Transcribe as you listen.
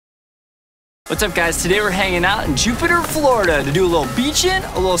What's up, guys? Today we're hanging out in Jupiter, Florida to do a little beaching,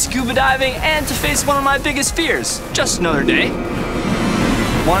 a little scuba diving, and to face one of my biggest fears. Just another day.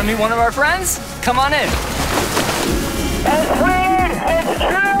 Want to meet one of our friends? Come on in. It's weird, it's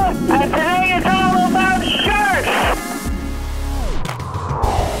true, and today it's all about sharks!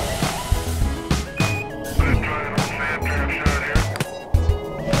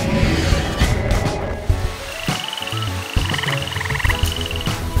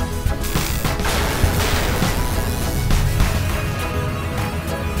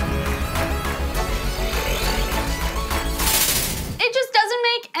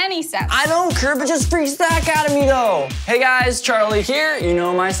 Any sense. I don't, Kirby just freaks the heck out of me though. Hey guys, Charlie here. You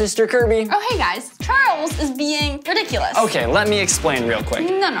know my sister Kirby. Oh, hey guys. Charles is being ridiculous. Okay, let me explain real quick.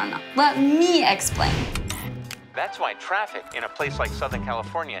 No. Let me explain. That's why traffic in a place like Southern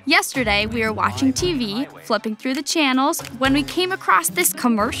California. Yesterday, we were watching TV, flipping through the channels, when we came across this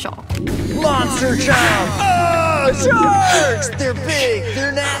commercial. Monster Jump! Oh, sharks! They're big,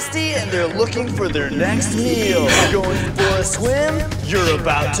 they're nasty, and they're looking for their next meal. Going for a swim? You're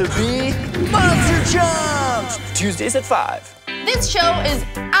about to be Monster Jumped! Tuesdays at 5. This show is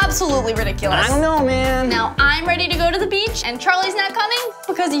absolutely ridiculous. I don't know, man. Now, I'm ready to go to the beach, and Charlie's not coming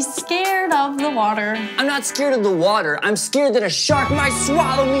because he's scared of the water. I'm not scared of the water. I'm scared that a shark might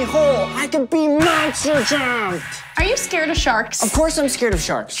swallow me whole. I could be Monster Jumped. Are you scared of sharks? Of course I'm scared of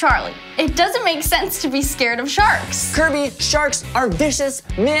sharks. Charlie, it doesn't make sense to be scared of sharks. Kirby, sharks are vicious,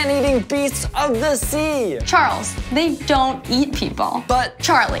 man-eating beasts of the sea. Charles, they don't eat people. But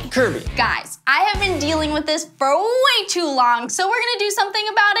Charlie. Kirby. Guys, I have been dealing with this for way too long, so we're gonna do something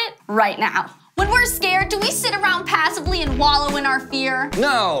about it right now. When we're scared, do we sit around passively and wallow in our fear?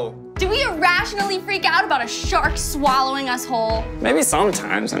 No. Do we irrationally freak out about a shark swallowing us whole? Maybe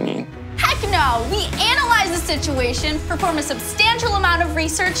sometimes, I mean. Heck no! We analyze the situation, perform a substantial amount of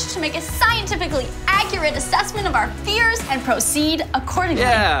research to make a scientifically accurate assessment of our fears, and proceed accordingly.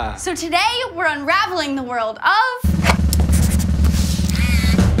 Yeah. So today, we're unraveling the world of...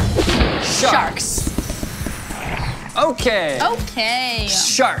 sharks. Okay. Okay.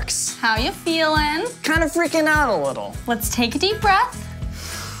 Sharks. How you feeling? Kind of freaking out a little. Let's take a deep breath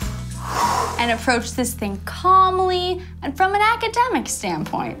and approach this thing calmly and from an academic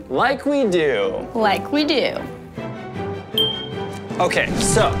standpoint. Like we do. Like we do. Okay,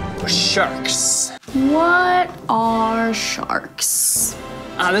 so, sharks. What are sharks?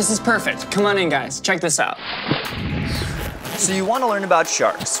 This is perfect. Come on in, guys. Check this out. So you want to learn about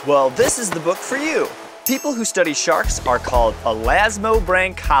sharks? Well, this is the book for you. People who study sharks are called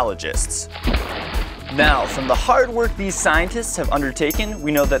elasmobranchologists. Now, from the hard work these scientists have undertaken,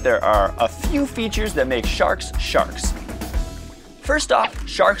 we know that there are a few features that make sharks sharks. First off,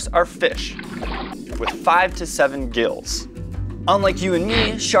 sharks are fish with 5 to 7 gills. Unlike you and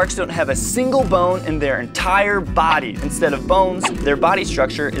me, sharks don't have a single bone in their entire body. Instead of bones, their body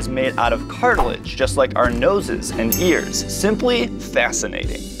structure is made out of cartilage, just like our noses and ears. Simply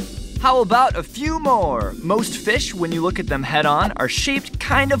fascinating. How about a few more? Most fish, when you look at them head-on, are shaped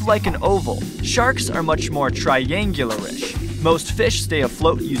kind of like an oval. Sharks are much more triangular-ish. Most fish stay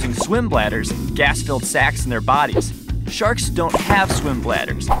afloat using swim bladders, gas-filled sacs in their bodies. Sharks don't have swim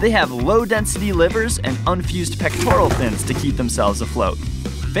bladders. They have low-density livers and unfused pectoral fins to keep themselves afloat.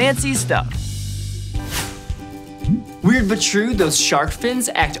 Fancy stuff. Weird but true, those shark fins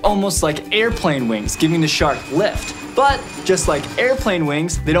act almost like airplane wings, giving the shark lift. But just like airplane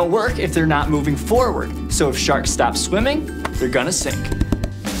wings, they don't work if they're not moving forward. So if sharks stop swimming, they're gonna sink.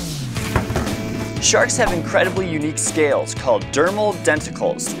 Sharks have incredibly unique scales called dermal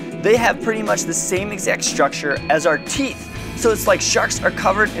denticles. They have pretty much the same exact structure as our teeth. So it's like sharks are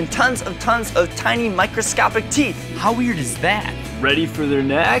covered in tons of tiny microscopic teeth. How weird is that? Ready for their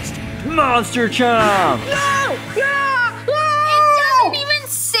next Monster Chomp? No! It doesn't even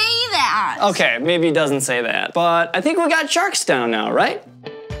say that. Okay, maybe it doesn't say that, but I think we got sharks down now, right?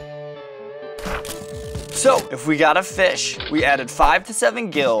 So, if we got a fish, we added 5 to 7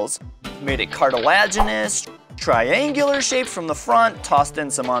 gills, made it cartilaginous, triangular shaped from the front, tossed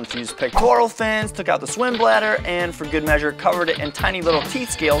in some unfused pectoral fins, took out the swim bladder, and for good measure, covered it in tiny little teeth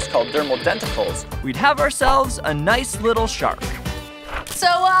scales called dermal denticles. We'd have ourselves a nice little shark. So,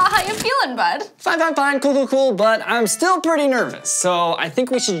 how you feeling, bud? Fine, cool, but I'm still pretty nervous. So I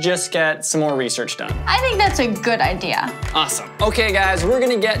think we should just get some more research done. I think that's a good idea. Awesome. Okay, guys, we're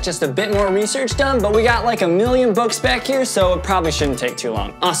gonna get just a bit more research done, but we got like 1,000,000 books back here, so it probably shouldn't take too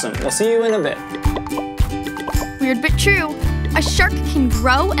long. Awesome, we'll see you in a bit. Weird but true, a shark can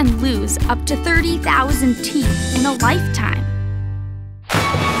grow and lose up to 30,000 teeth in a lifetime.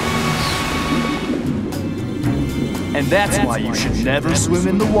 And that's why you should never swim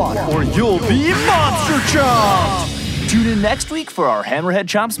in the water, or you'll be monster chomped! Tune in next week for our Hammerhead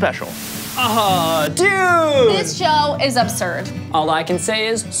Chomp special. Dude! This show is absurd. All I can say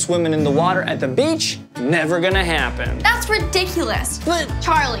is swimming in the water at the beach, never gonna happen. That's ridiculous. But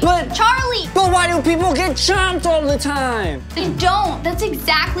Charlie. but- Charlie! But why do people get chomped all the time? They don't. That's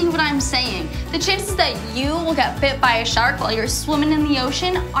exactly what I'm saying. The chances that you will get bit by a shark while you're swimming in the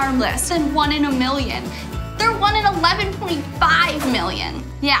ocean are less than 1 in a million. They're 1 in 11.5 million.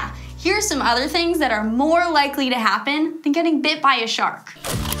 Yeah, here's some other things that are more likely to happen than getting bit by a shark.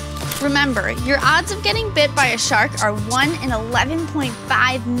 Remember, your odds of getting bit by a shark are 1 in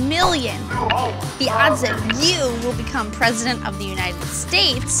 11.5 million. The odds that you will become president of the United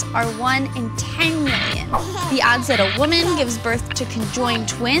States are 1 in 10 million. The odds that a woman gives birth to conjoined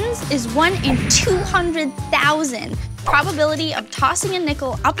twins is 1 in 200,000. Probability of tossing a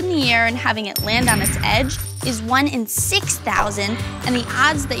nickel up in the air and having it land on its edge is 1 in 6,000, and the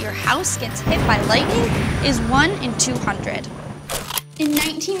odds that your house gets hit by lightning is 1 in 200. In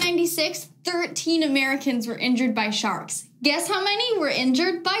 1996, 13 Americans were injured by sharks. Guess how many were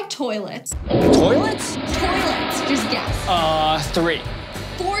injured by toilets? Toilets? Toilets, just guess. 3.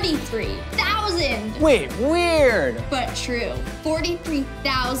 43,000. Wait, weird. But true,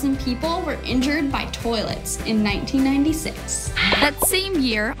 43,000 people were injured by toilets in 1996. That same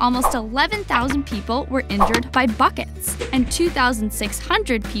year, almost 11,000 people were injured by buckets, and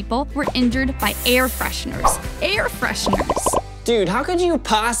 2,600 people were injured by air fresheners. Air fresheners. Dude, how could you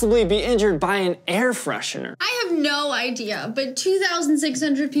possibly be injured by an air freshener? I have no idea, but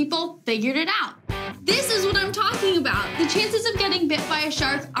 2,600 people figured it out. This is what I'm talking about. The chances of getting bit by a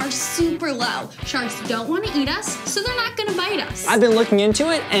shark are super low. Sharks don't want to eat us, so they're not gonna bite us. I've been looking into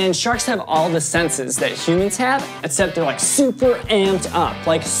it, and sharks have all the senses that humans have, except they're like super amped up,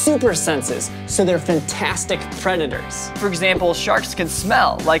 like super senses, so they're fantastic predators. For example, sharks can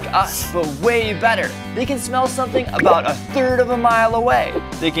smell like us, but way better. They can smell something about 1/3 of a mile away.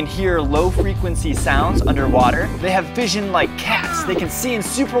 They can hear low-frequency sounds underwater. They have vision like cats. They can see in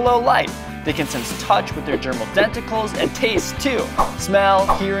super low light. They can sense touch with their dermal denticles and taste too. Smell,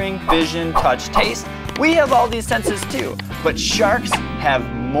 hearing, vision, touch, taste. We have all these senses too, but sharks have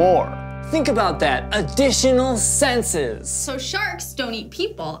more. Think about that, additional senses. So sharks don't eat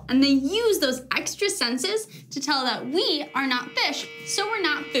people, and they use those extra senses to tell that we are not fish, so we're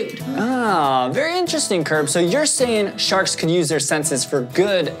not food. Ah, very interesting, Kirb. So you're saying sharks could use their senses for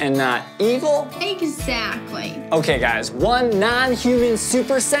good and not evil? Exactly. Okay, guys, one non-human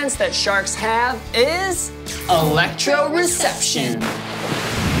super sense that sharks have is electroreception.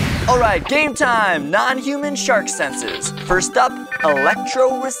 All right, game time, non-human shark senses. First up,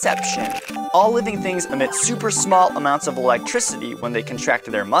 electroreception. All living things emit super small amounts of electricity when they contract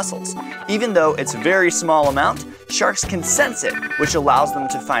their muscles. Even though it's a very small amount, sharks can sense it, which allows them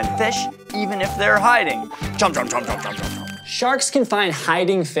to find fish even if they're hiding. Jump, jump, jump, jump, jump, jump, jump. Sharks can find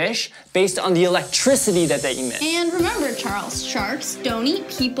hiding fish based on the electricity that they emit. And remember, Charles, sharks don't eat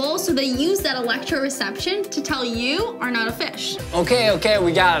people, so they use that electroreception to tell you are not a fish. Okay,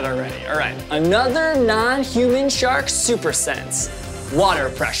 we got it already. All right, another non-human shark super sense, water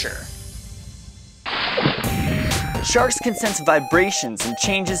pressure. Sharks can sense vibrations and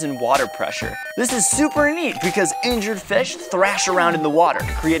changes in water pressure. This is super neat because injured fish thrash around in the water,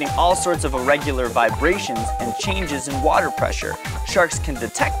 creating all sorts of irregular vibrations and changes in water pressure. Sharks can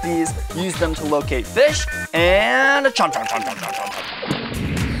detect these, use them to locate fish, and chomp, chomp, chomp, chomp, chomp,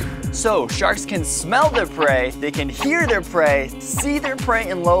 chomp. So sharks can smell their prey, they can hear their prey, see their prey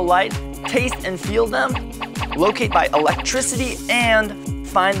in low light, taste and feel them, locate by electricity, and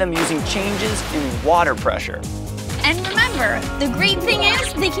find them using changes in water pressure. And remember, the great thing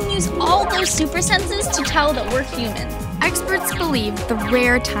is they can use all those super senses to tell that we're human. Experts believe the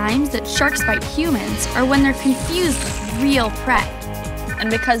rare times that sharks bite humans are when they're confused with real prey.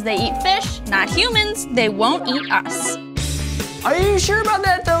 And because they eat fish, not humans, they won't eat us. Are you sure about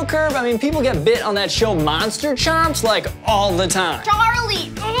that though, Kirb? I mean, people get bit on that show Monster Chomps like all the time.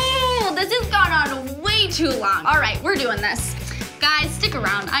 Charlie, this has gone on way too long. All right, we're doing this. Guys, stick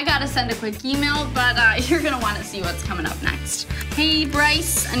around. I gotta send a quick email, but you're gonna wanna see what's coming up next. Hey,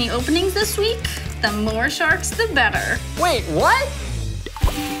 Bryce, any openings this week? The more sharks, the better. Wait, what?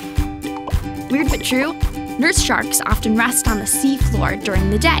 Weird but true, nurse sharks often rest on the seafloor during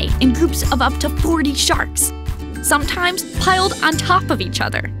the day in groups of up to 40 sharks, sometimes piled on top of each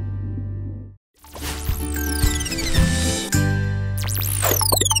other.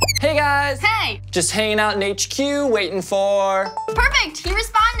 Hey guys! Hey! Just hanging out in HQ, waiting for... Perfect, he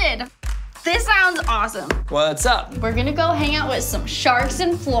responded. This sounds awesome. What's up? We're gonna go hang out with some sharks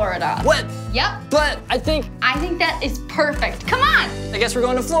in Florida. What? Yep. But I think that is perfect. Come on. I guess we're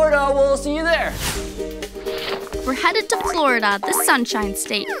going to Florida. We'll see you there. We're headed to Florida, the Sunshine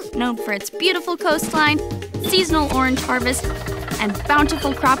State, known for its beautiful coastline, seasonal orange harvest, and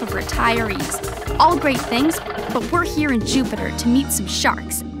bountiful crop of retirees. All great things, but we're here in Jupiter to meet some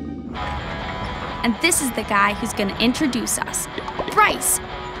sharks. And this is the guy who's gonna introduce us, Bryce,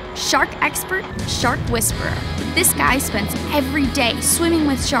 shark expert, shark whisperer. This guy spends every day swimming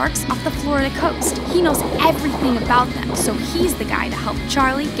with sharks off the Florida coast. He knows everything about them, so he's the guy to help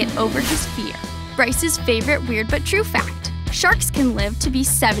Charlie get over his fear. Bryce's favorite weird but true fact: sharks can live to be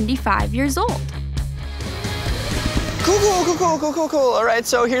 75 years old. Cool. All right,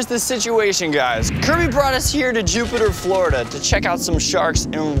 so here's the situation, guys. Kirby brought us here to Jupiter, Florida to check out some sharks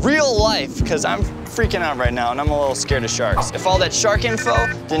in real life, because I'm freaking out right now and I'm a little scared of sharks. If all that shark info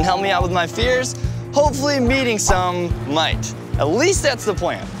didn't help me out with my fears, hopefully meeting some might. At least that's the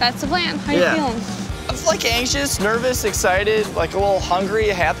plan. That's the plan. How you feeling? I'm like anxious, nervous, excited, like a little hungry,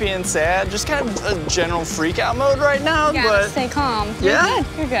 happy, and sad. Just kind of a general freak out mode right now, You gotta but stay calm. Yeah? You're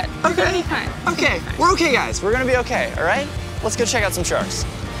good. You're good. You're gonna be fine. okay, we're okay, guys. We're gonna be okay, all right? Let's go check out some sharks.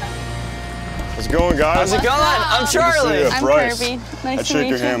 How's it going, guys? How's it going? I'm Charlie. I'm Bryce. Kirby. Nice to meet I'd shake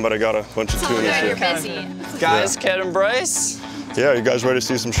your you. hand, but I got a bunch of tunas here. busy. Guys, Kat and Bryce. Yeah, you guys ready to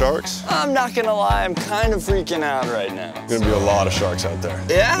see some sharks? I'm not gonna lie, I'm kind of freaking out right now. There's gonna be a lot of sharks out there.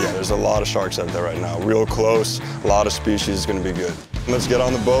 Yeah? Yeah, there's a lot of sharks out there right now. Real close, a lot of species, it's gonna be good. Let's get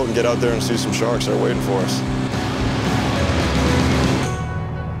on the boat and get out there and see some sharks that are waiting for us.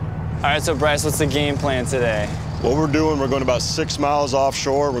 All right, so Bryce, what's the game plan today? What we're doing, we're going about 6 miles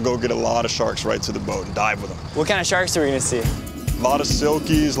offshore. We're gonna get a lot of sharks right to the boat and dive with them. What kind of sharks are we gonna see? A lot of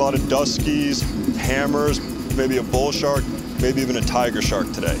silkies, a lot of duskies, hammers, maybe a bull shark, maybe even a tiger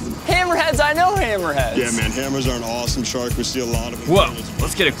shark today. Hammerheads, I know hammerheads. Yeah, man, hammers are an awesome shark. We see a lot of them. Whoa,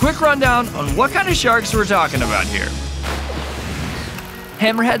 let's get a quick rundown on what kind of sharks we're talking about here.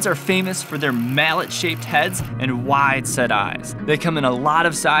 Hammerheads are famous for their mallet-shaped heads and wide-set eyes. They come in a lot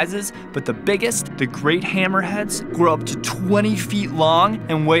of sizes, but the biggest, the great hammerheads, grow up to 20 feet long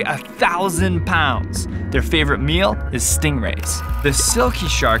and weigh 1,000 pounds. Their favorite meal is stingrays. The silky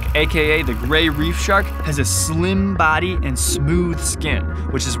shark, aka the gray reef shark, has a slim body and smooth skin,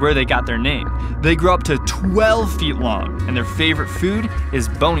 which is where they got their name. They grow up to 12 feet long, and their favorite food is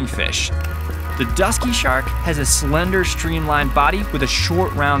bony fish. The dusky shark has a slender, streamlined body with a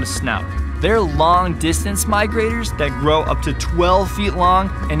short, round snout. They're long-distance migrators that grow up to 12 feet long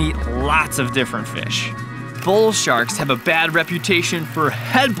and eat lots of different fish. Bull sharks have a bad reputation for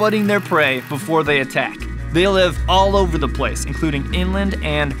headbutting their prey before they attack. They live all over the place, including inland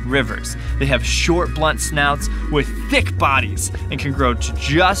and rivers. They have short, blunt snouts with thick bodies and can grow to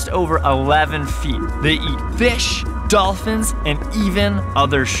just over 11 feet. They eat fish, dolphins, and even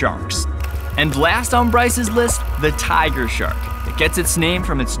other sharks. And last on Bryce's list, the tiger shark. It gets its name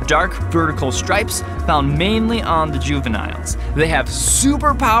from its dark vertical stripes found mainly on the juveniles. They have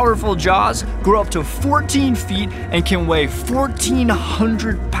super powerful jaws, grow up to 14 feet, and can weigh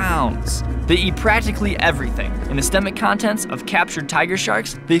 1,400 pounds. They eat practically everything. In the stomach contents of captured tiger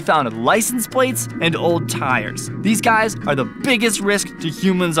sharks, they found license plates and old tires. These guys are the biggest risk to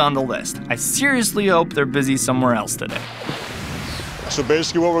humans on the list. I seriously hope they're busy somewhere else today. So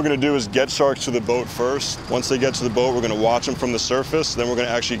basically what we're gonna do is get sharks to the boat first. Once they get to the boat, we're gonna watch them from the surface, then we're gonna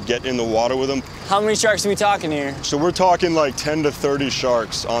actually get in the water with them. How many sharks are we talking here? So we're talking like 10 to 30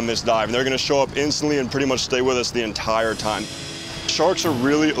 sharks on this dive, and they're gonna show up instantly and pretty much stay with us the entire time. Sharks are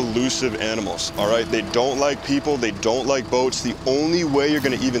really elusive animals, all right? They don't like people, they don't like boats. The only way you're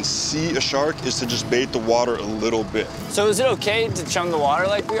gonna even see a shark is to just bait the water a little bit. So is it okay to chum the water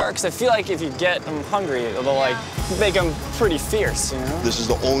like we are? Because I feel like if you get them hungry, it'll like make them pretty fierce, you know? This is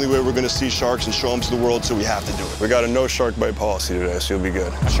the only way we're gonna see sharks and show them to the world, so we have to do it. We got a no shark bite policy today, so you'll be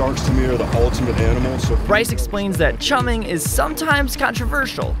good. Sharks to me are the ultimate animal, so... Bryce explains that chumming is sometimes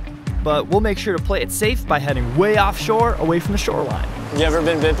controversial, but we'll make sure to play it safe by heading way offshore, away from the shoreline. You ever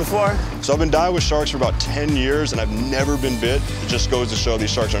been bit before? So I've been diving with sharks for about 10 years, and I've never been bit. It just goes to show these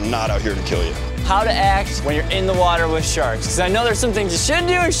sharks are not out here to kill you. How to act when you're in the water with sharks. Because I know there's some things you should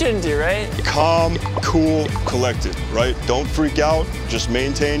do and shouldn't do, right? Calm, cool, collected, right? Don't freak out, just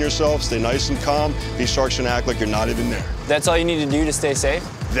maintain yourself, stay nice and calm. These sharks can act like you're not even there. That's all you need to do to stay safe?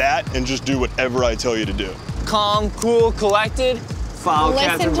 That, and just do whatever I tell you to do. Calm, cool, collected. Follow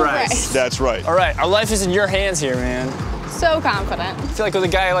Captain Bryce. That's right. All right, our life is in your hands here, man. So confident. I feel like with a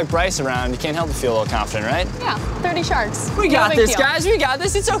guy like Bryce around, you can't help but feel a little confident, right? Yeah, 30 sharks. We No got big this, deal. guys. We got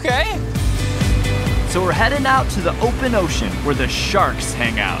this. It's okay. So we're heading out to the open ocean where the sharks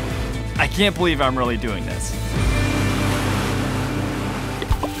hang out. I can't believe I'm really doing this.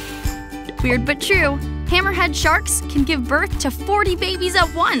 Weird but true, hammerhead sharks can give birth to 40 babies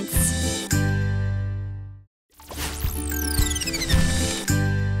at once.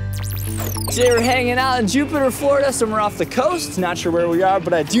 Today we're hanging out in Jupiter, Florida, somewhere off the coast. Not sure where we are,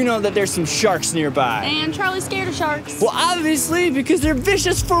 but I do know that there's some sharks nearby. And Charlie's scared of sharks. Well, obviously, because they're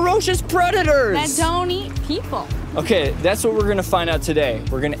vicious, ferocious predators. That don't eat people. Okay, that's what we're gonna find out today.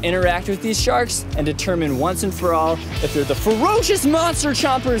 We're gonna interact with these sharks and determine once and for all if they're the ferocious monster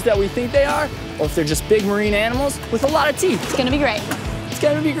chompers that we think they are, or if they're just big marine animals with a lot of teeth. It's gonna be great. It's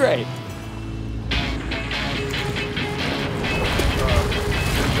gonna be great.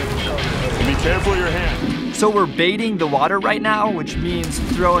 Be careful of your hand. So we're baiting the water right now, which means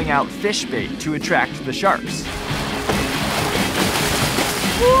throwing out fish bait to attract the sharks.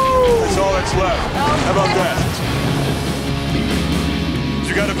 That's all that's left. How about that?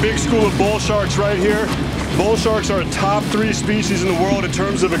 You got a big school of bull sharks right here. Bull sharks are a top 3 species in the world in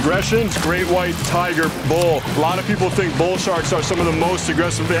terms of aggression. It's great white, tiger, bull. A lot of people think bull sharks are some of the most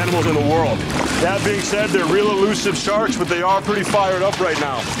aggressive animals in the world. That being said, they're real elusive sharks, but they are pretty fired up right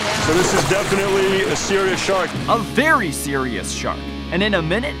now. So this is definitely a serious shark. A very serious shark. And in a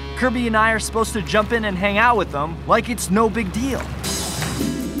minute, Kirby and I are supposed to jump in and hang out with them like it's no big deal.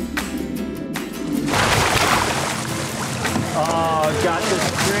 Oh, got the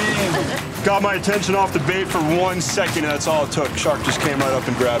string. Got my attention off the bait for 1 second, and that's all it took. Shark just came right up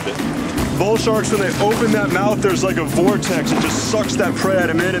and grabbed it. Bull sharks, when they open that mouth, there's like a vortex. It just sucks that prey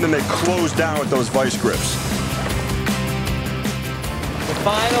item in, and then they close down with those vice grips. The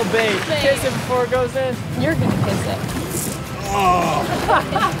final bait. Kiss it before it goes in. You're gonna kiss it. Oh,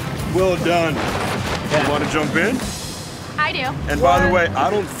 well done. You want to jump in? I do. And by the way, I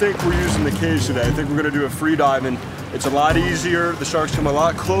don't think we're using the cage today. I think we're gonna do a free dive, and it's a lot easier. The sharks come a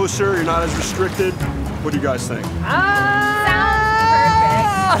lot closer. You're not as restricted. What do you guys think? Sounds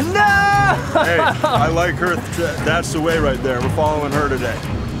perfect. No! Hey, I like her. That's the way right there. We're following her today.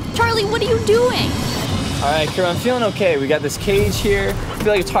 Charlie, what are you doing? All right, Kirby, I'm feeling okay. We got this cage here. I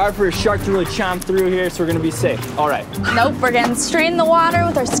feel like it's hard for a shark to really chomp through here, so we're gonna be safe. All right. Nope, we're getting straight in the water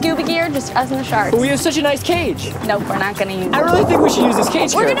with our scuba gear, just us and the sharks. But we have such a nice cage. Nope, we're not gonna use it. I really think we should use this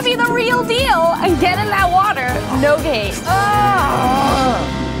cage, We're Kirby. gonna be the real deal and get in that water. No cage.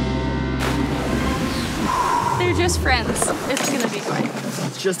 They're just friends. It's gonna be great.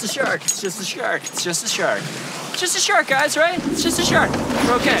 It's just a shark. It's just a shark. It's just a shark. It's just a shark, guys, right? It's just a shark.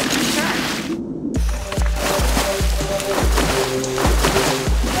 We're okay.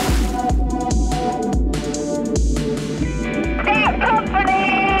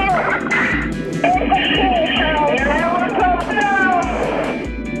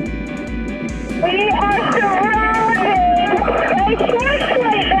 We are surrounded by sharks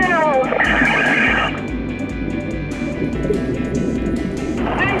right now.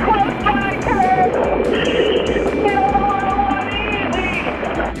 Stay close by, Kurt. You don't want to easy.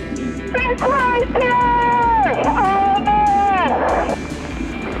 Stay close, Kurt. Oh, man.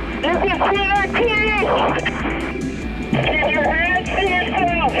 You can see our teeth. Keep your hands to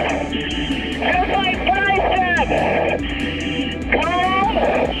yourself. Just like biceps. Calm.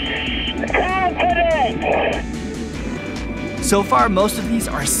 Confident. So far, most of these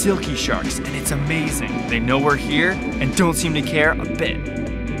are silky sharks, and it's amazing. They know we're here and don't seem to care a bit.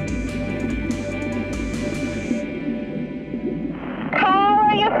 How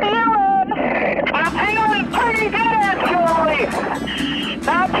are you feeling? I'm feeling pretty good, actually.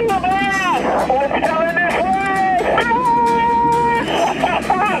 Not too bad. What's coming this way?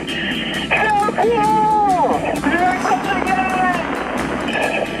 So cool. Here it comes again.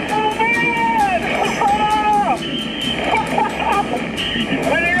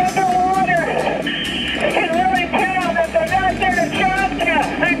 When you're underwater, you can really tell that they're not there to trap you.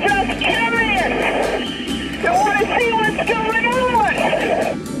 They're just curious. They want to see what's going on.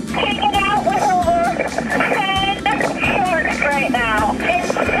 Check it out, we're over 10 sharks right now in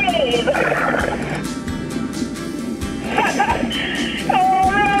Steve. All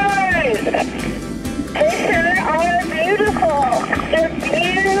right. They sure are beautiful. They're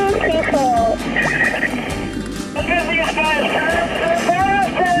beautiful. Look at these guys. They're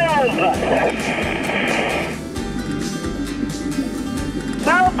massive.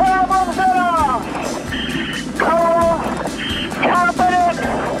 No problems at all. Cool. Confident.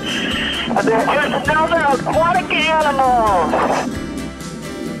 They're just another aquatic animal.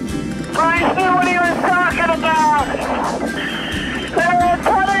 Bryce knew what he was talking about. There are a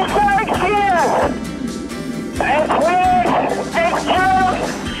ton of sharks here. It's weird. It's true.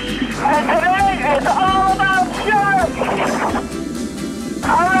 And today is all about sharks.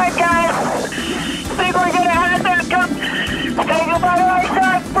 All right, guys.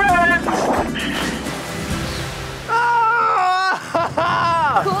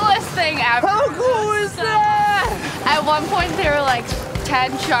 coolest thing ever. How cool is that? At one point, there were like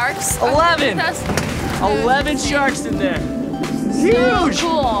 10 sharks. 11. 11 Dude, sharks in there. so Huge.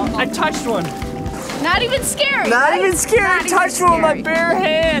 cool. I touched one. Not even scary. Not right? even scary. Not I touched even one with my scary. bare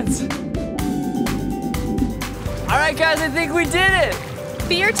hands. All right, guys, I think we did it.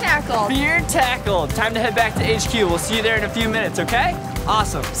 Fear tackled. Fear tackled. Time to head back to HQ. We'll see you there in a few minutes, okay?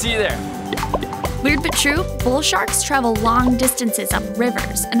 Awesome. See you there. Weird but true, bull sharks travel long distances up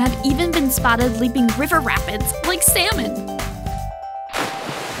rivers and have even been spotted leaping river rapids like salmon.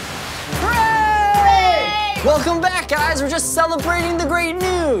 Hooray! Welcome back, guys. We're just celebrating the great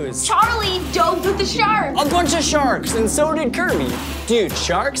news. Charlie dove with the shark. A bunch of sharks, and so did Kirby. Dude,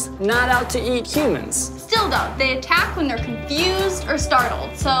 sharks not out to eat humans. Still though, they attack when they're confused or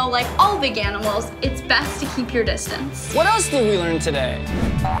startled. So like all big animals, it's best to keep your distance. What else did we learn today?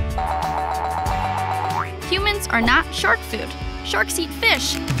 Humans are not shark food. Sharks eat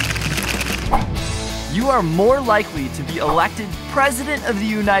fish. You are more likely to be elected President of the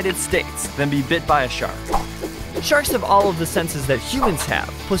United States than be bit by a shark. Sharks have all of the senses that humans have,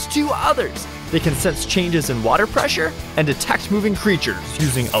 plus 2 others. They can sense changes in water pressure and detect moving creatures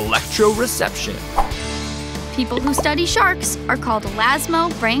using electroreception. People who study sharks are called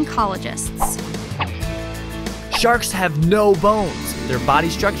elasmobranchologists. Sharks have no bones. Their body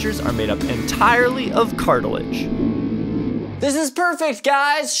structures are made up entirely of cartilage. This is perfect,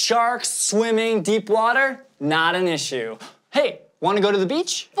 guys. Sharks, swimming, deep water, not an issue. Hey, want to go to the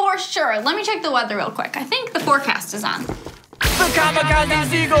beach? For sure. Let me check the weather real quick. I think the forecast is on. The Kamikaze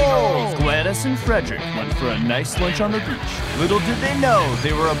Seagulls! Gladys and Frederick went for a nice lunch on the beach. Little did they know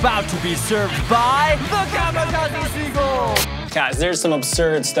they were about to be served by the Kamikaze Seagulls! Guys, there's some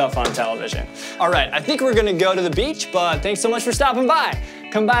absurd stuff on television. All right, I think we're gonna go to the beach, but thanks so much for stopping by.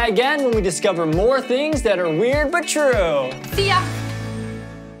 Come by again when we discover more things that are weird but true. See ya.